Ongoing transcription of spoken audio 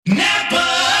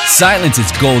Silence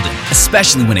is golden,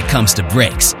 especially when it comes to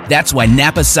brakes. That's why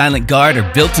Napa Silent Guard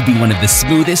are built to be one of the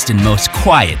smoothest and most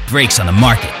quiet brakes on the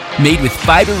market. Made with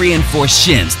fiber-reinforced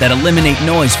shims that eliminate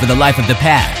noise for the life of the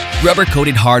pad,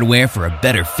 rubber-coated hardware for a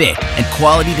better fit, and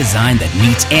quality design that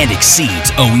meets and exceeds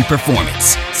OE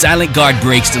performance. Silent Guard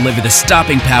brakes deliver the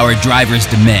stopping power drivers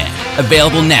demand.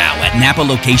 Available now at Napa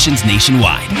locations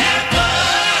nationwide.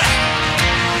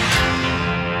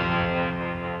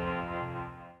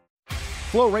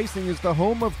 Flow Racing is the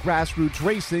home of grassroots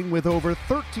racing with over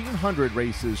 1,300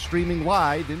 races streaming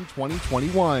live in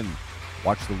 2021.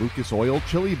 Watch the Lucas Oil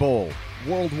Chili Bowl,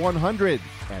 World 100,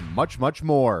 and much, much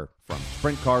more. From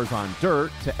sprint cars on dirt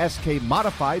to SK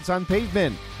modifieds on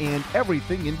pavement and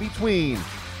everything in between.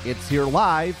 It's here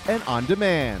live and on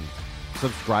demand.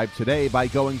 Subscribe today by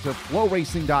going to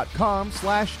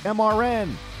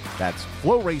flowracing.com/MRN. That's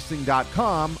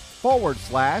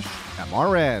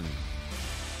flowracing.com/MRN.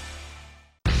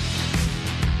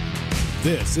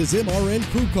 This is MRN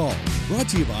Crew Call, brought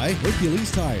to you by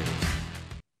Hercules Tires.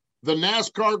 The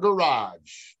NASCAR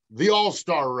Garage, the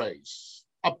All-Star Race,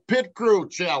 a pit crew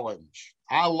challenge.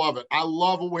 I love it. I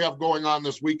love what we have going on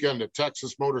this weekend at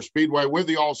Texas Motor Speedway with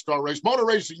the All-Star Race. Motor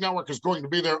Racing Network is going to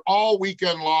be there all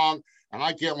weekend long, and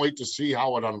I can't wait to see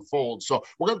how it unfolds. So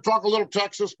we're going to talk a little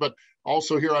Texas, but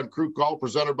also here on Crew Call,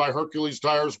 presented by Hercules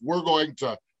Tires, we're going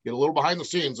to get a little behind the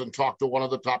scenes and talk to one of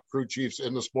the top crew chiefs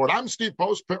in the sport. I'm Steve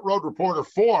Post, pit road reporter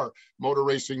for Motor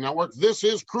Racing Network. This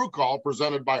is Crew Call,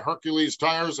 presented by Hercules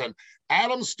Tires, and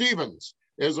Adam Stevens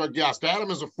is our guest. Adam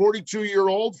is a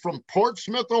 42-year-old from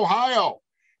Portsmouth, Ohio.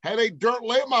 Had a dirt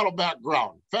late model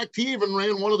background. In fact, he even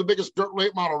ran one of the biggest dirt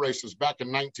late model races back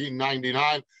in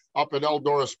 1999 up at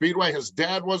Eldora Speedway. His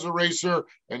dad was a racer,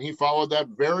 and he followed that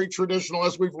very traditional,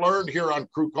 as we've learned here on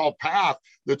Crew Call, path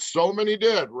that so many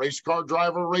did. Race car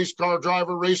driver, race car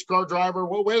driver, race car driver.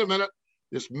 Well, wait a minute.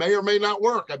 This may or may not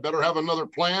work. I better have another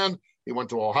plan. He went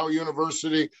to Ohio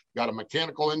University, got a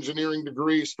mechanical engineering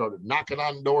degree, started knocking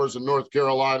on doors in North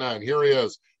Carolina, and here he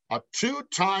is, a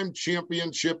two-time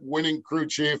championship winning crew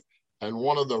chief and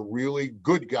one of the really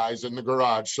good guys in the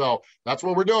garage. So that's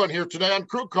what we're doing here today on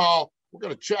Crew Call. We're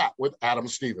going to chat with Adam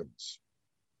Stevens.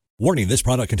 Warning, this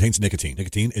product contains nicotine.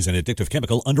 Nicotine is an addictive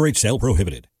chemical. Underage sale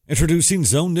prohibited. Introducing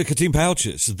Zone Nicotine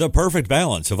Pouches, the perfect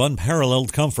balance of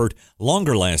unparalleled comfort,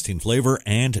 longer-lasting flavor,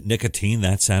 and nicotine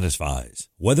that satisfies.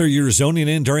 Whether you're zoning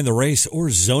in during the race or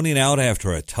zoning out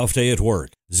after a tough day at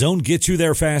work, Zone gets you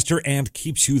there faster and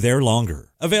keeps you there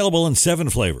longer. Available in 7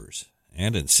 flavors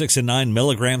and in 6 and 9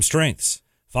 milligram strengths.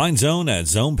 Find Zone at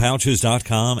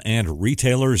zonepouches.com and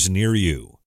retailers near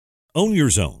you. Own your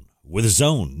Zone with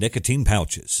Zone Nicotine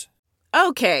Pouches.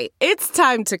 Okay, it's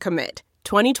time to commit.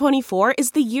 2024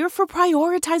 is the year for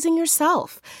prioritizing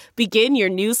yourself. Begin your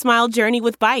new smile journey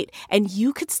with Byte, and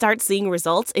you could start seeing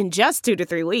results in just 2 to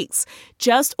 3 weeks.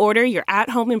 Just order your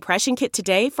at-home impression kit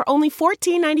today for only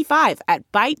 $14.95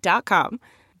 at Byte.com.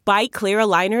 Byte clear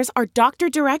aligners are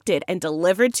doctor-directed and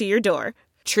delivered to your door.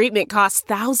 Treatment costs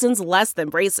thousands less than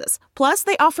braces. Plus,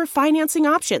 they offer financing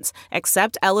options,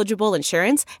 accept eligible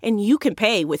insurance, and you can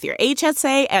pay with your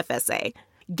HSA FSA.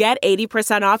 Get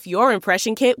 80% off your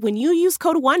impression kit when you use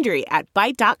code WONDERY at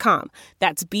Byte.com.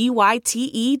 That's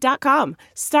BYTE.com.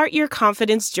 Start your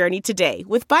confidence journey today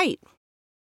with Byte.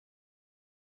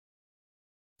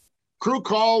 Crew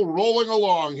Call rolling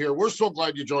along here. We're so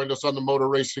glad you joined us on the Motor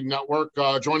Racing Network.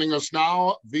 Joining us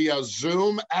now via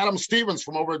Zoom, Adam Stevens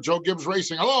from over at Joe Gibbs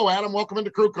Racing. Hello, Adam. Welcome into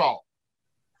Crew Call.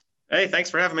 Hey, thanks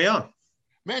for having me on.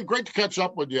 Man, great to catch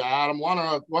up with you, Adam.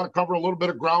 Want to cover a little bit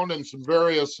of ground and some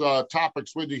various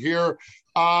topics with you here.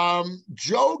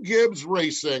 Joe Gibbs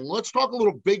Racing. Let's talk a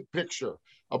little big picture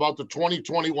about the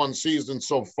 2021 season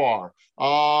so far.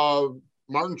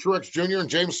 Martin Truex Jr. and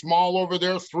James Small over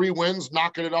there, 3 wins,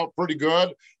 knocking it out pretty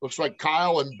good. Looks like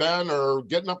Kyle and Ben are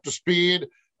getting up to speed.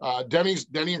 Denny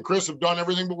and Chris have done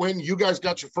everything but win. You guys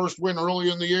got your first win early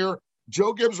in the year.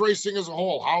 Joe Gibbs Racing as a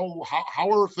whole,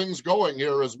 how are things going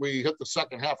here as we hit the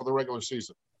second half of the regular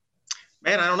season?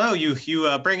 Man, I don't know. You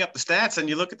bring up the stats and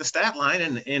you look at the stat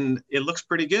line and it looks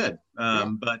pretty good.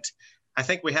 But I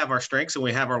think we have our strengths and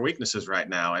we have our weaknesses right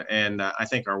now. And I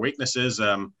think our weaknesses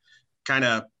kind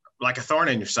of like a thorn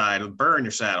in your side, a burr in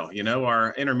your saddle. You know,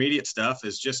 our intermediate stuff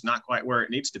is just not quite where it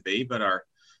needs to be, but our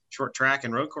short track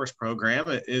and road course program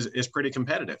is pretty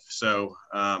competitive. So,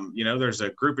 there's a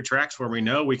group of tracks where we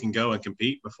know we can go and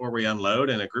compete before we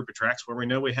unload, and a group of tracks where we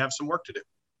know we have some work to do.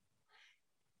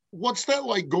 What's that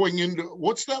like going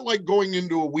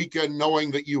into a weekend knowing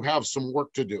that you have some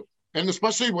work to do? And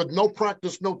especially with no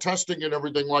practice, no testing and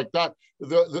everything like that,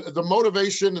 the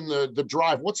motivation and the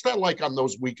drive, what's that like on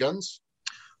those weekends?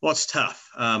 Well, it's tough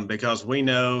because we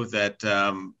know that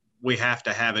we have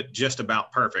to have it just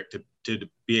about perfect to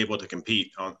be able to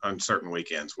compete on certain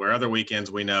weekends, where other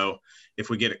weekends we know if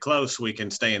we get it close, we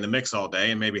can stay in the mix all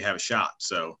day and maybe have a shot.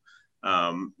 So,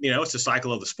 it's a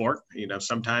cycle of the sport.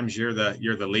 Sometimes you're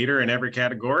the leader in every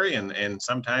category and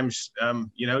sometimes,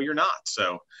 you're not.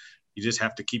 So you just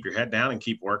have to keep your head down and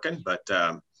keep working. But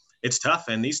it's tough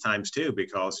in these times too,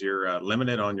 because you're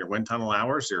limited on your wind tunnel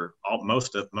hours.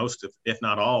 Most of, if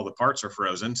not all, the parts are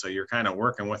frozen. So you're kind of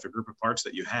working with a group of parts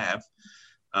that you have.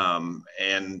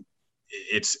 And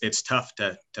it's tough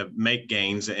to make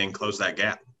gains and close that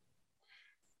gap.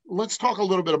 Let's talk a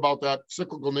little bit about that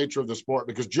cyclical nature of the sport,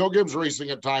 because Joe Gibbs Racing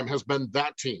at time has been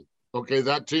that team. Okay.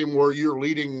 That team where you're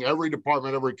leading every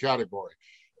department, every category.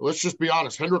 Let's just be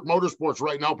honest. Hendrick Motorsports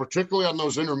right now, particularly on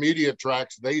those intermediate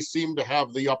tracks, they seem to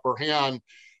have the upper hand.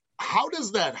 How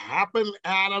does that happen,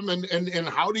 Adam? And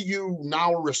how do you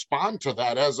now respond to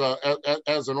that as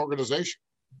an organization?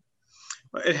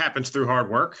 It happens through hard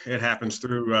work. It happens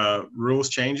through rules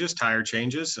changes, tire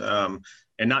changes, and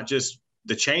not just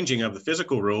the changing of the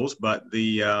physical rules, but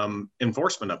the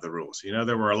enforcement of the rules.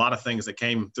 There were a lot of things that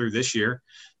came through this year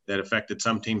that affected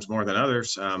some teams more than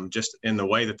others, just in the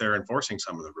way that they're enforcing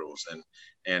some of the rules.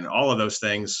 And all of those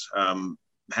things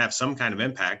have some kind of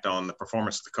impact on the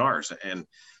performance of the cars. And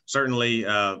certainly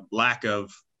lack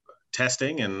of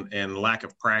testing and lack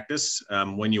of practice,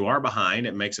 when you are behind,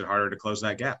 it makes it harder to close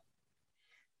that gap.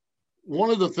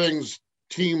 One of the things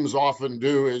teams often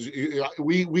do is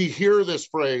we hear this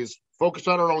phrase, focus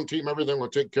on our own team, everything will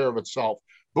take care of itself.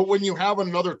 But when you have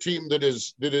another team that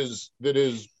is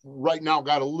right now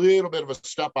got a little bit of a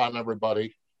step on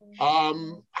everybody,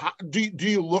 do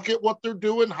you look at what they're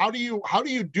doing? How do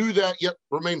you do that yet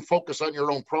remain focused on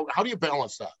your own program? How do you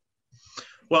balance that?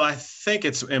 Well, I think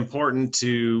it's important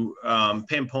to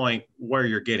pinpoint where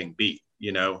you're getting beat.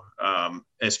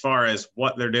 As far as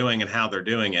what they're doing and how they're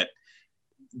doing it,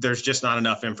 there's just not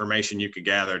enough information you could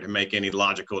gather to make any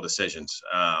logical decisions.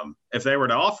 If they were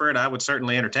to offer it, I would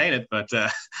certainly entertain it. But,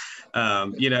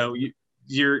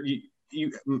 you're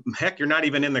not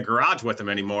even in the garage with them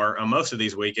anymore. On most of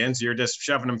these weekends, you're just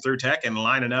shoving them through tech and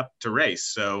lining up to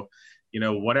race. So,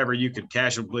 whatever you could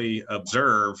casually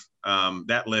observe,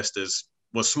 that list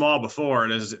was small before.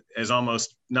 It is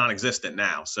almost non-existent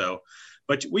now. So,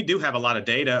 but we do have a lot of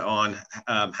data on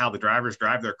how the drivers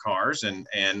drive their cars and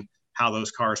how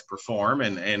those cars perform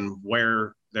and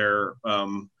where their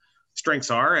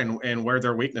strengths are and where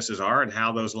their weaknesses are and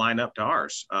how those line up to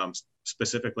ours,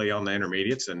 specifically on the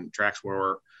intermediates and tracks where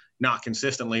we're not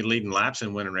consistently leading laps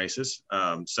and winning races.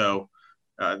 So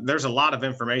there's a lot of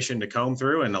information to comb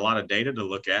through and a lot of data to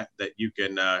look at that you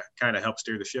can kind of help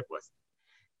steer the ship with.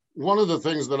 One of the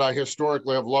things that I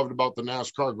historically have loved about the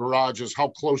NASCAR garage is how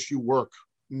close you work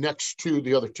next to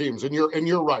the other teams. And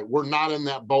you're right. We're not in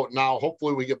that boat now.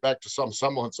 Hopefully we get back to some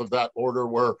semblance of that order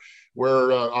where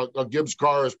a Gibbs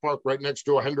car is parked right next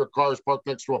to a Hendrick car is parked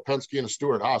next to a Penske and a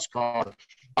Stewart-Haas car.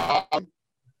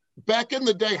 Back in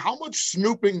the day, how much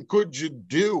snooping could you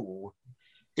do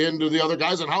into the other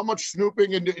guys, and how much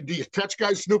snooping, and do you catch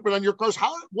guys snooping on your cars?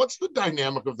 What's the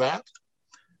dynamic of that?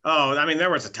 Oh, I mean,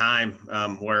 there was a time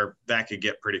where that could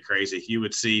get pretty crazy. You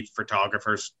would see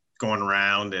photographers going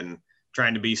around and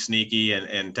trying to be sneaky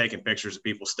and taking pictures of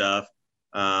people's stuff.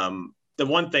 The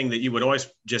one thing that you would always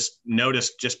just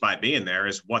notice just by being there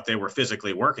is what they were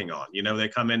physically working on. They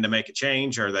come in to make a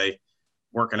change. Are they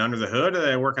working under the hood? Or are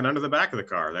they working under the back of the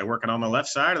car? Are they working on the left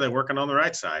side? Or are they working on the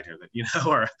right side?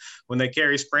 Or when they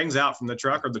carry springs out from the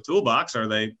truck or the toolbox, are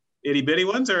they itty bitty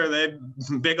ones or are they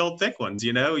big old thick ones?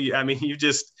 You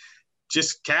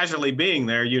just casually being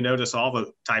there, you notice all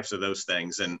the types of those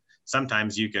things. And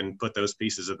sometimes you can put those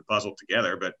pieces of the puzzle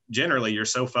together, but generally you're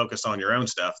so focused on your own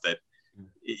stuff that,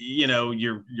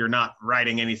 you're not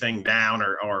writing anything down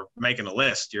or making a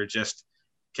list. You're just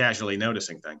casually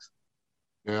noticing things.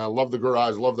 Yeah, I love the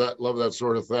garage. Love that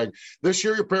sort of thing. This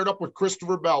year, you're paired up with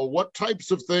Christopher Bell. What types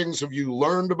of things have you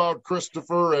learned about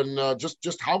Christopher, and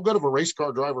just how good of a race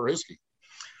car driver is he?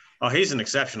 Oh, he's an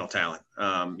exceptional talent.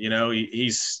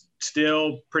 He's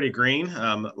still pretty green.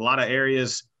 A lot of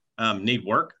areas need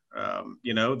work.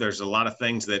 There's a lot of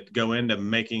things that go into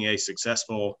making a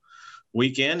successful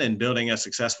weekend and building a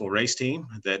successful race team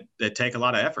that take a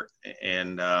lot of effort.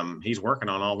 And he's working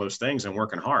on all those things and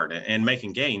working hard and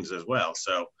making gains as well.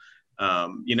 So,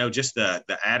 just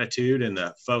the attitude and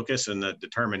the focus and the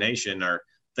determination are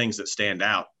things that stand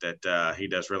out that he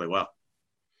does really well.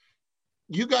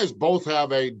 you guys both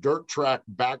have a dirt track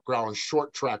background,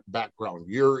 short track background.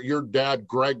 Your dad,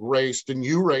 Greg, raced and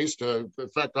you raced. In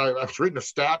fact, I was reading a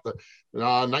stat that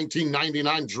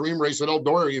 1999 Dream Race at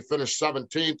Eldora, you finished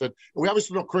 17th. And we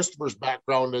obviously know Christopher's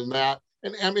background in that.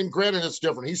 And I mean, granted, it's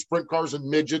different. He's sprint cars and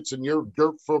midgets and you're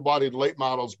dirt full-bodied late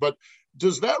models. But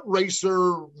does that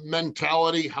racer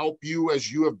mentality help you as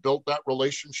you have built that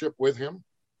relationship with him?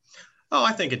 Oh,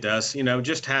 I think it does.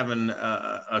 Just having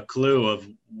a clue of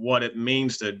what it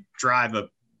means to drive a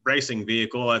racing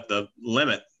vehicle at the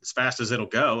limit as fast as it'll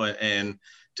go, and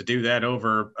to do that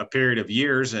over a period of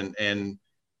years and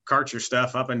cart your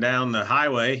stuff up and down the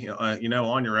highway,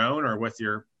 on your own or with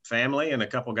your family and a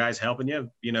couple guys helping you,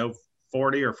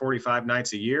 40 or 45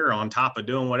 nights a year on top of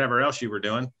doing whatever else you were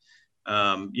doing.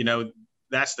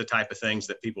 That's the type of things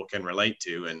that people can relate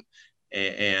to.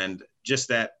 And just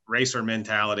that racer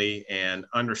mentality and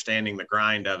understanding the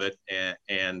grind of it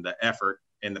and the effort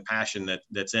and the passion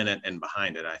that's in it and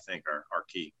behind it, I think are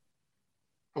key.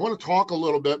 I want to talk a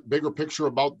little bit bigger picture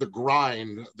about the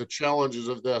grind, the challenges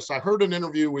of this. I heard an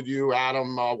interview with you,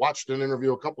 Adam, watched an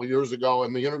interview a couple of years ago,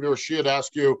 and the interviewer, she had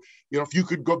asked you, if you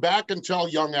could go back and tell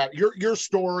young Adam, your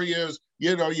story is,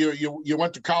 you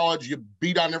went to college, you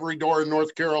beat on every door in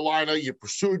North Carolina, you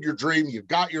pursued your dream, you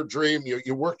got your dream,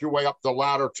 you worked your way up the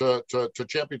ladder to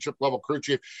championship level crew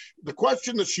chief. The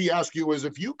question that she asked you is,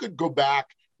 if you could go back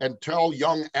and tell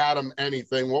young Adam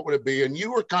anything, what would it be? And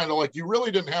you were kind of like, you really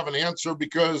didn't have an answer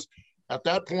because at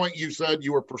that point you said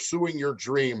you were pursuing your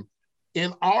dream.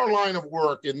 In our line of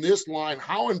work, in this line,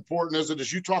 how important is it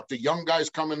as you talk to young guys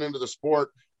coming into the sport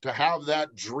to have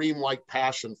that dream-like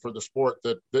passion for the sport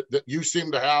that you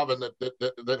seem to have and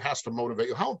that has to motivate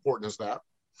you? How important is that?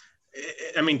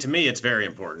 I mean, to me, it's very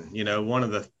important. One of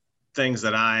the things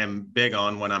that I am big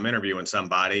on when I'm interviewing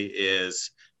somebody is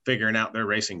figuring out their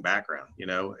racing background.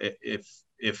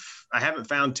 If I haven't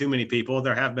found too many people,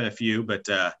 there have been a few, but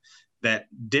that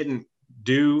didn't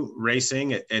do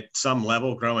racing at some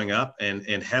level growing up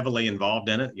and heavily involved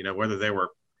in it, whether they were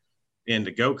into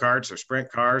go-karts or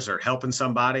sprint cars or helping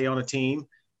somebody on a team,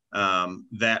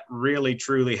 that really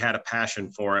truly had a passion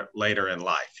for it later in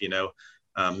life.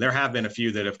 There have been a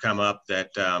few that have come up that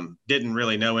didn't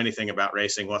really know anything about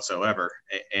racing whatsoever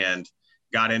and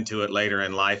got into it later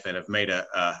in life and have made a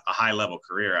high level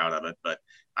career out of it. But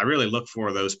I really look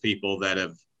for those people that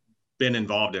have been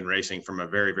involved in racing from a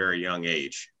very, very young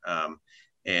age.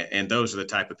 And those are the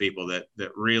type of people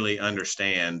that really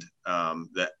understand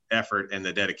the effort and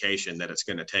the dedication that it's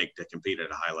going to take to compete at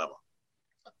a high level.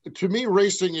 To me,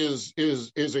 racing is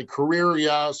a career,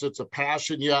 yes. It's a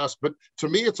passion, yes. But to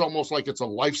me, it's almost like it's a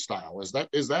lifestyle. Is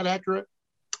that accurate?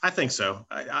 I think so.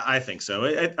 I think so.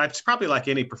 It's probably like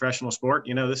any professional sport.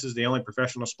 This is the only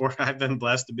professional sport I've been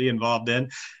blessed to be involved in.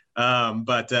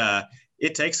 But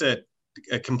it takes a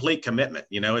complete commitment.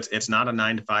 It's not a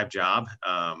 9-to-5 job.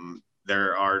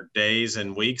 There are days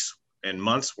and weeks and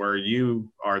months where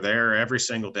you are there every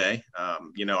single day.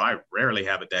 I rarely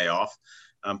have a day off.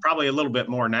 Probably a little bit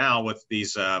more now with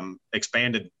these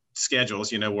expanded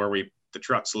schedules, where the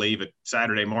trucks leave at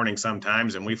Saturday morning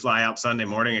sometimes and we fly out Sunday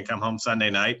morning and come home Sunday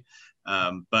night.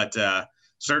 But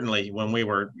certainly when we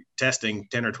were testing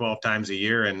 10 or 12 times a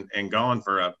year and gone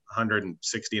for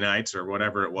 160 nights or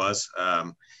whatever it was,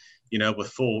 with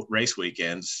full race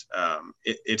weekends,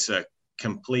 it's a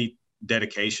complete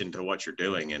dedication to what you're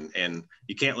doing. And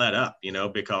you can't let up,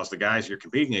 because the guys you're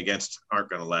competing against aren't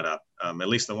going to let up, at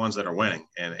least the ones that are winning.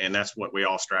 And that's what we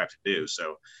all strive to do.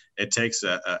 So it takes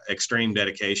a extreme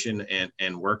dedication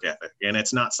and work ethic. And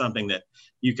it's not something that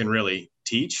you can really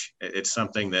teach. It's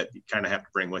something that you kind of have to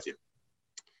bring with you.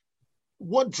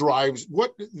 What drives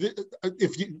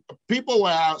people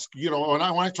ask, when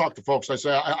I talk to folks, I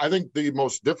say, I think the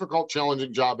most difficult,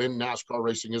 challenging job in NASCAR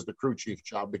racing is the crew chief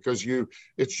job, because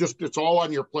it's all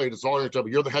on your plate. It's all on your table.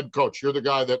 You're the head coach. You're the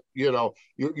guy that,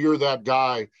 you're that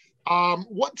guy.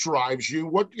 What drives you?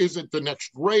 What is it? The next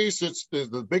race? It's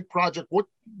the big project.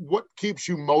 What keeps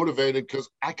you motivated? Because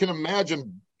I can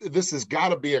imagine this has got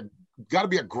to be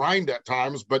a grind at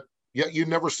times, but yet you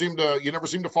never seem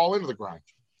to fall into the grind.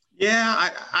 Yeah,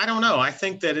 I don't know. I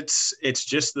think that it's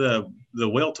just the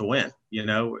will to win.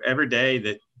 Every day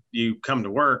that you come to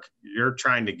work, you're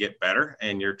trying to get better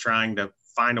and you're trying to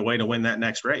find a way to win that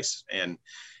next race. And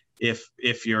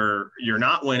if you're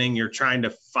not winning, you're trying to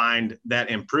find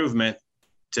that improvement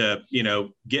to,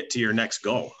 get to your next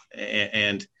goal.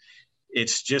 And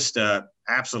it's just a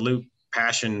absolute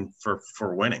passion for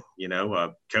winning.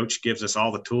 Coach gives us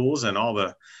all the tools and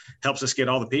helps us get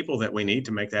all the people that we need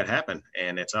to make that happen.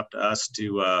 And it's up to us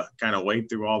to kind of wade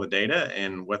through all the data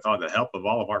and with all the help of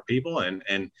all of our people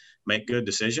and make good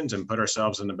decisions and put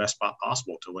ourselves in the best spot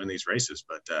possible to win these races.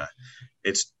 But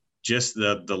it's just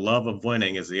the love of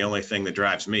winning is the only thing that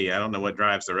drives me. I don't know what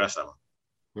drives the rest of them.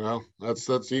 Well,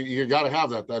 that's you got to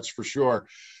have that. That's for sure.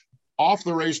 Off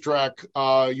the racetrack,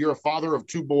 you're a father of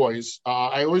two boys.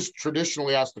 I always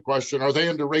traditionally ask the question, are they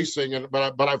into racing?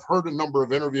 But I've heard a number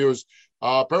of interviews.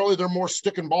 Apparently they're more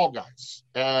stick and ball guys.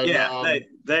 And,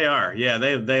 they are. Yeah,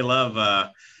 they love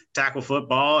tackle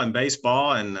football and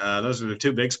baseball, and those are the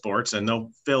two big sports, and they'll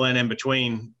fill in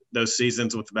between those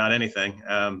seasons with about anything.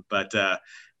 But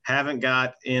haven't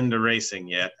got into racing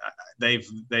yet.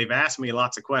 They've asked me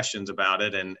lots of questions about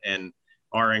it and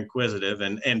are inquisitive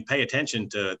and pay attention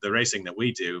to the racing that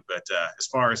we do. But as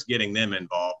far as getting them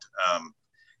involved,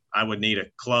 I would need a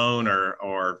clone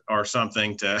or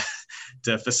something to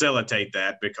facilitate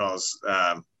that, because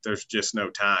there's just no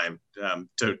time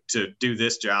to do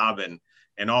this job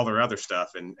and all their other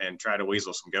stuff and try to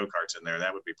weasel some go-karts in there.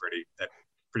 That would be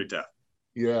pretty tough.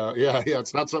 Yeah.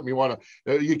 It's not something you want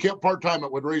to. You can't part-time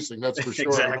it with racing. That's for sure.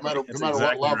 Exactly. No matter exactly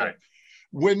what level. Right.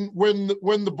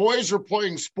 When the boys are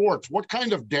playing sports, what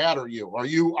kind of dad are you? Are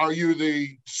you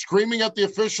the screaming at the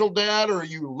official dad, or are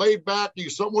you laid back? Are you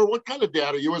somewhere? What kind of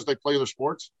dad are you as they play their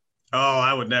sports? Oh,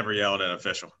 I would never yell at an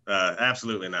official.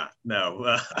 Absolutely not.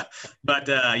 No. But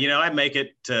I make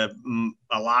it to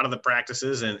a lot of the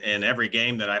practices and every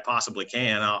game that I possibly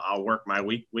can. I'll work my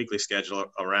weekly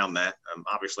schedule around that.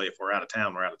 Obviously, if we're out of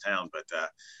town, we're out of town. But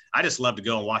I just love to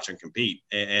go and watch them compete.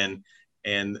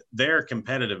 And their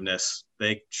competitiveness,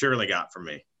 they surely got from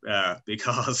me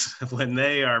because when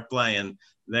they are playing,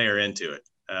 they are into it.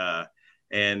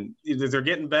 And either they're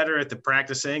getting better at the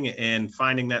practicing and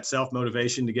finding that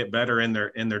self-motivation to get better in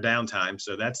their downtime.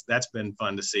 So that's been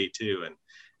fun to see too.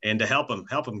 And to help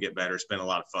them get better, it's been a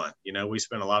lot of fun. We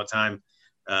spend a lot of time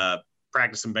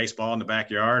practicing baseball in the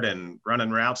backyard and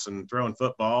running routes and throwing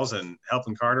footballs and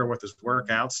helping Carter with his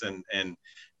workouts and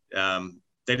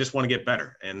they just want to get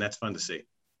better, and that's fun to see.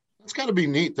 That's got to be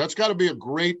neat. That's got to be a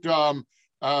great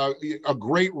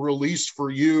release for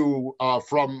you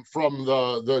from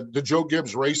the Joe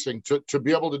Gibbs racing to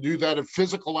be able to do that in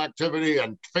physical activity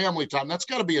and family time. That's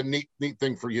got to be a neat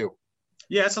thing for you.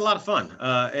 Yeah, it's a lot of fun,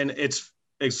 and it's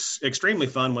extremely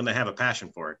fun when they have a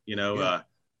passion for it. Yeah.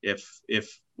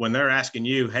 If when they're asking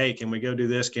you, hey, can we go do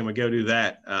this? Can we go do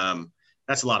that?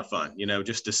 That's a lot of fun.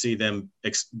 Just to see them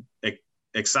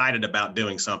excited about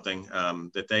doing something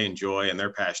that they enjoy and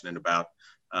they're passionate about,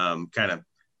 kind of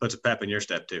puts a pep in your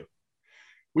step too.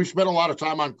 We've spent a lot of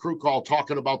time on Crew Call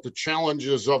talking about the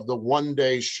challenges of the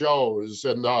one-day shows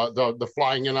and the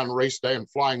flying in on race day and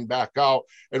flying back out.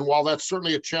 And while that's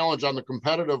certainly a challenge on the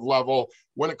competitive level,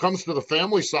 when it comes to the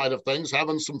family side of things,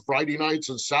 having some Friday nights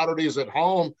and Saturdays at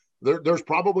home, there's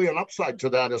probably an upside to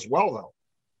that as well, though.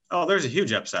 Oh, there's a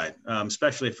huge upside,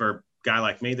 especially for a guy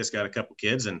like me that's got a couple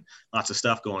kids and lots of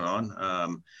stuff going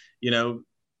on.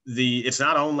 It's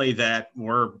not only that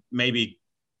we're maybe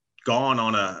gone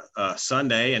on a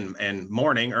Sunday and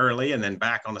morning early and then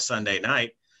back on a Sunday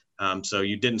night. So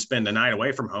you didn't spend the night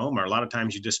away from home, or a lot of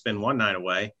times you just spend one night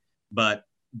away. But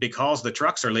because the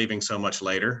trucks are leaving so much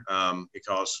later,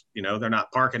 because, they're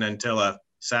not parking until a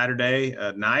Saturday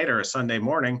night or a Sunday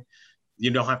morning, you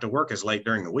don't have to work as late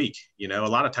during the week. A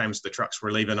lot of times the trucks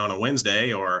were leaving on a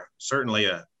Wednesday or certainly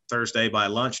a Thursday by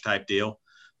lunch type deal.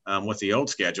 With the old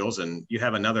schedules, and you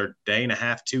have another day and a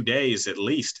half, 2 days at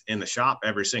least in the shop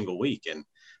every single week. And,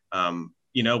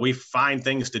 we find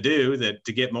things to do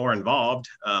to get more involved.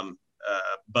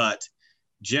 But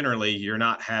generally you're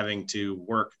not having to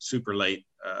work super late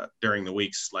during the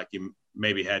weeks like you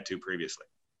maybe had to previously.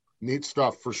 Neat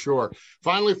stuff for sure.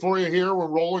 Finally, for you here, we're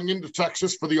rolling into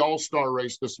Texas for the All-Star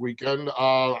race this weekend.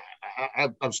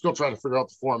 I'm still trying to figure out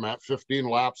the format, 15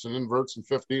 laps and inverts and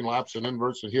 15 laps and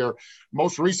inverts. And here,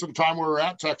 most recent time we were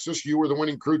at Texas, you were the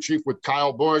winning crew chief with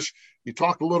Kyle Busch. You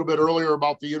talked a little bit earlier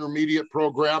about the intermediate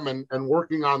program and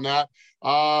working on that.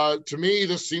 To me,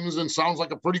 this seems and sounds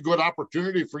like a pretty good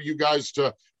opportunity for you guys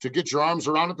to get your arms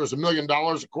around it. There's $1 million,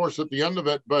 of course, at the end of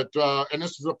it, but and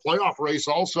this is a playoff race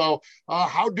also.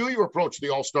 How do you approach the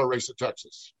All-Star race at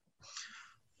Texas?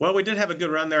 Well, we did have a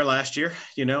good run there last year.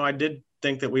 I did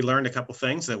think that we learned a couple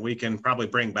things that we can probably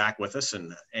bring back with us.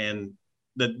 And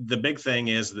the big thing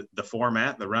is that the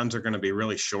format, the runs are going to be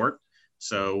really short.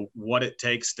 So what it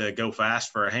takes to go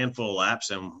fast for a handful of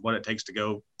laps and what it takes to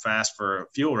go fast for a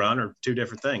fuel run are two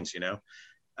different things,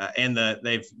 and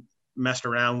they've messed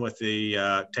around with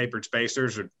the tapered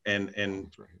spacers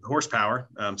and horsepower.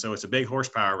 So it's a big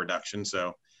horsepower reduction.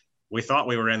 So we thought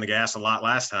we were in the gas a lot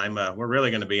last time. We're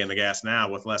really going to be in the gas now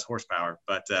with less horsepower,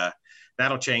 but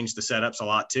that'll change the setups a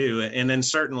lot too. And then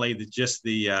certainly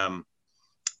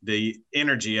the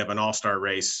energy of an all-star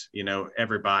race,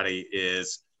 everybody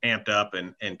is amped up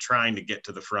and trying to get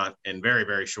to the front in very,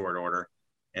 very short order.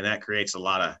 And that creates a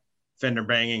lot of fender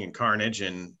banging and carnage,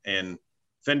 and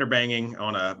fender banging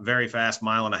on a very fast 1.5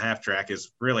 mile track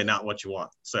is really not what you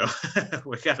want. So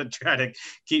we got to try to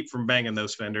keep from banging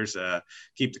those fenders,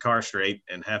 keep the car straight,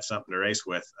 and have something to race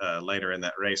with later in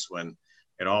that race when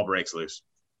it all breaks loose.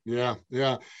 Yeah.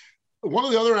 One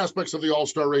of the other aspects of the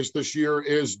All-Star race this year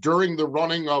is during the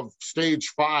running of stage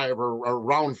 5 or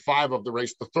round 5 of the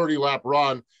race, the 30-lap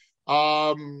run,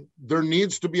 there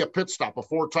needs to be a pit stop, a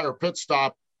 4-tire pit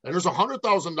stop, and there's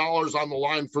 $100,000 on the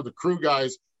line for the crew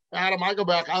guys. Adam, I go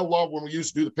back, I love when we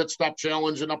used to do the pit stop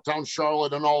challenge in Uptown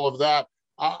Charlotte and all of that.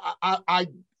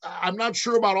 I'm not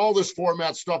sure about all this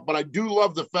format stuff, but I do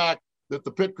love the fact that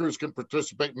the pit crews can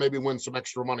participate and maybe win some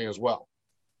extra money as well.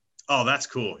 Oh, that's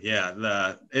cool.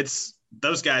 Yeah.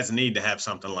 Those guys need to have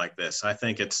something like this. I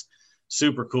think it's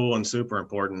super cool and super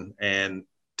important, and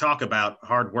talk about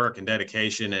hard work and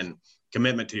dedication and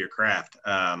commitment to your craft.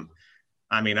 I'm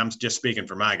just speaking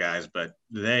for my guys, but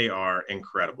they are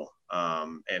incredible,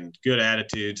 and good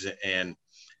attitudes, and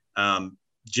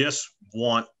just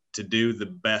want to do the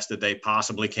best that they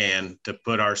possibly can to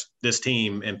put this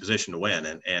team in position to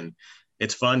win. And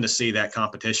it's fun to see that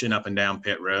competition up and down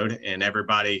pit road and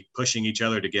everybody pushing each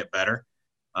other to get better.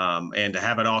 And to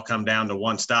have it all come down to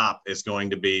one stop is going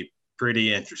to be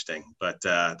pretty interesting, but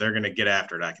they're going to get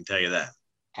after it. I can tell you that.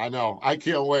 I know. I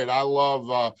can't wait. I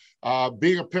love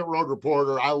being a pit road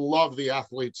reporter. I love the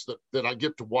athletes that I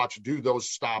get to watch do those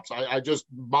stops. I just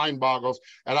mind boggles.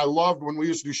 And I loved when we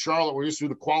used to do Charlotte, we used to do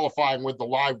the qualifying with the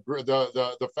live,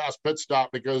 the fast pit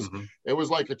stop, because it was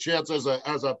like a chance as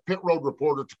a pit road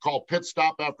reporter to call pit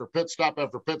stop after pit stop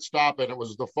after pit stop. And it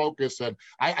was the focus. And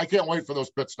I can't wait for those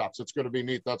pit stops. It's going to be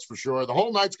neat. That's for sure. The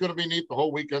whole night's going to be neat. The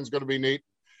whole weekend's going to be neat.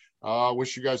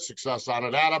 Wish you guys success on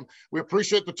it. Adam, we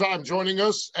appreciate the time joining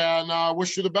us, and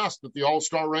wish you the best at the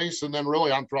All-Star race and then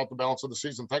really on throughout the balance of the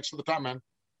season. Thanks for the time, man.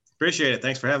 Appreciate it.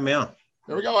 Thanks for having me on.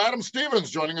 There we go. Adam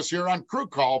Stevens joining us here on Crew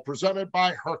Call, presented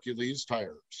by Hercules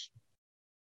Tires.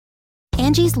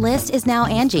 Angie's List is now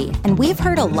Angie, and we've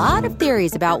heard a lot of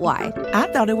theories about why.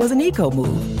 I thought it was an eco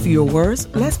move. Fewer words,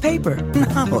 less paper.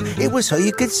 No, it was so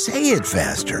you could say it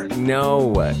faster.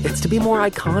 No, it's to be more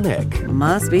iconic.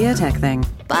 Must be a tech thing.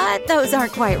 But those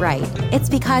aren't quite right. It's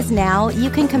because now you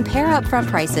can compare upfront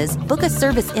prices, book a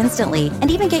service instantly,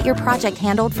 and even get your project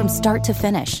handled from start to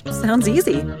finish. Sounds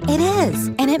easy. It is,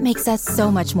 and it makes us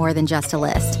so much more than just a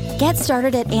list. Get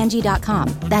started at Angie.com.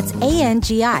 That's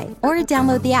ANGI, or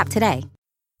download the app today.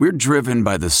 We're driven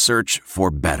by the search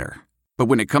for better. But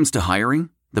when it comes to hiring,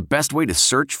 the best way to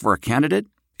search for a candidate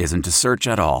isn't to search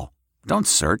at all. Don't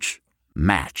search.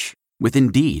 Match. With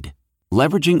Indeed.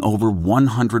 Leveraging over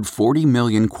 140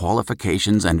 million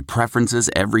qualifications and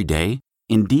preferences every day,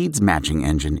 Indeed's matching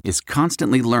engine is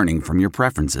constantly learning from your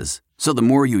preferences. So the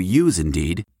more you use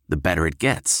Indeed, the better it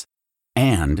gets.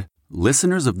 And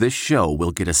listeners of this show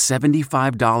will get a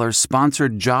 $75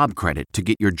 sponsored job credit to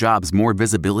get your jobs more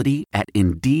visibility at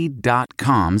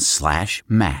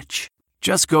Indeed.com/match.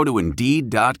 Just go to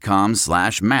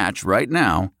Indeed.com/match right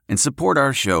now and support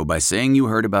our show by saying you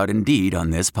heard about Indeed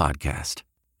on this podcast.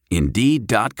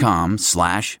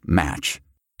 Indeed.com/match.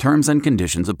 Terms and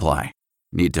conditions apply.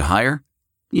 Need to hire?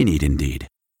 You need Indeed.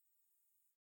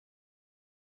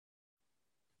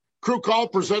 Crew Call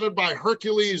presented by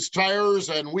Hercules Tires,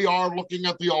 and we are looking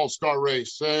at the All-Star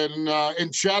race. And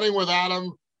in chatting with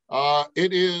Adam,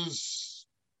 it is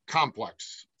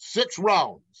complex. 6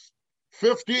 rounds,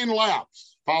 15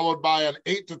 laps, followed by an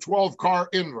 8 to 12 car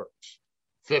invert.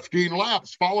 15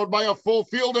 laps, followed by a full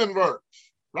field invert.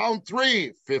 Round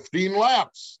 3, 15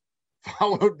 laps,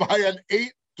 followed by an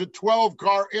 8 to 12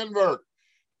 car invert.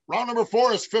 Round number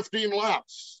 4 is 15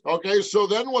 laps. Okay, so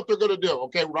then what they're going to do,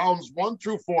 okay, rounds 1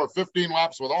 through 4, 15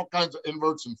 laps with all kinds of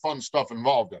inverts and fun stuff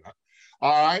involved in it.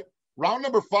 All right, round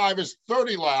number 5 is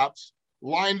 30 laps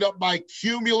lined up by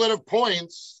cumulative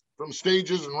points from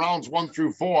stages in rounds 1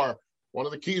 through 4. One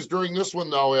of the keys during this one,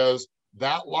 though, is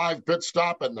that live pit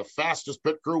stop, and the fastest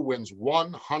pit crew wins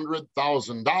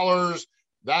 $100,000.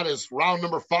 That is round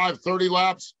number 5, 30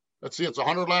 laps. Let's see, it's a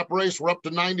 100-lap race. We're up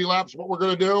to 90 laps. What we're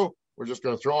going to do, we're just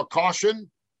going to throw a caution.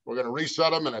 We're going to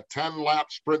reset them in a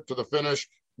 10-lap sprint to the finish.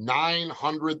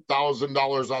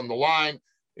 $900,000 on the line.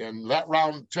 And that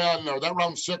round 10 or that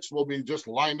round 6 will be just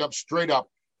lined up straight up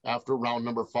after round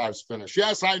number 5's finish.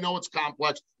 Yes, I know it's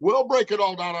complex. We'll break it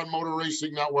all down on Motor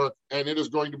Racing Network, and it is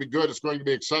going to be good. It's going to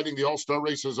be exciting. The All-Star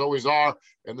races always are,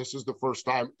 and this is the first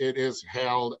time it is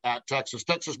held at Texas.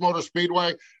 Texas Motor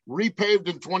Speedway, repaved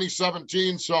in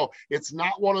 2017, so it's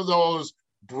not one of those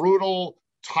brutal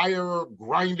tire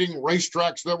grinding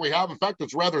racetracks that we have. In fact,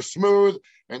 it's rather smooth,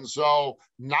 and so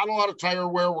not a lot of tire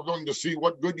wear. We're going to see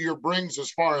what Goodyear brings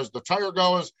as far as the tire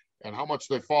goes and how much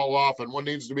they fall off and what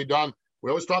needs to be done. We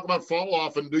always talk about fall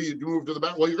off and do you move to the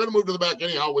back? Well, you're going to move to the back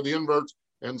anyhow with the inverts.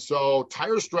 And so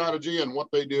tire strategy and what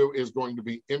they do is going to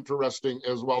be interesting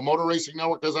as well. Motor Racing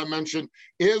Network, as I mentioned,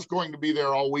 is going to be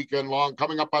there all weekend long.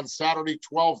 Coming up on Saturday,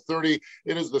 12:30,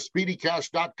 it is the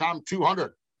SpeedyCash.com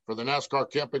 200 for the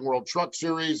NASCAR Camping World Truck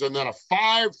Series. And then a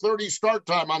 5:30 start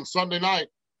time on Sunday night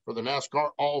for the NASCAR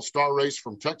All-Star Race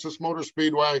from Texas Motor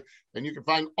Speedway. And you can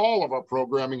find all of our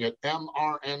programming at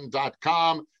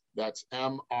mrn.com. That's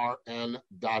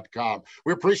mrn.com.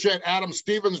 We appreciate Adam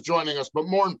Stevens joining us, but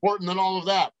more important than all of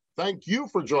that, thank you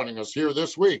for joining us here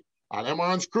this week on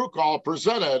MRN's Crew Call,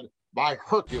 presented by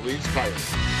Hercules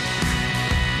Tires.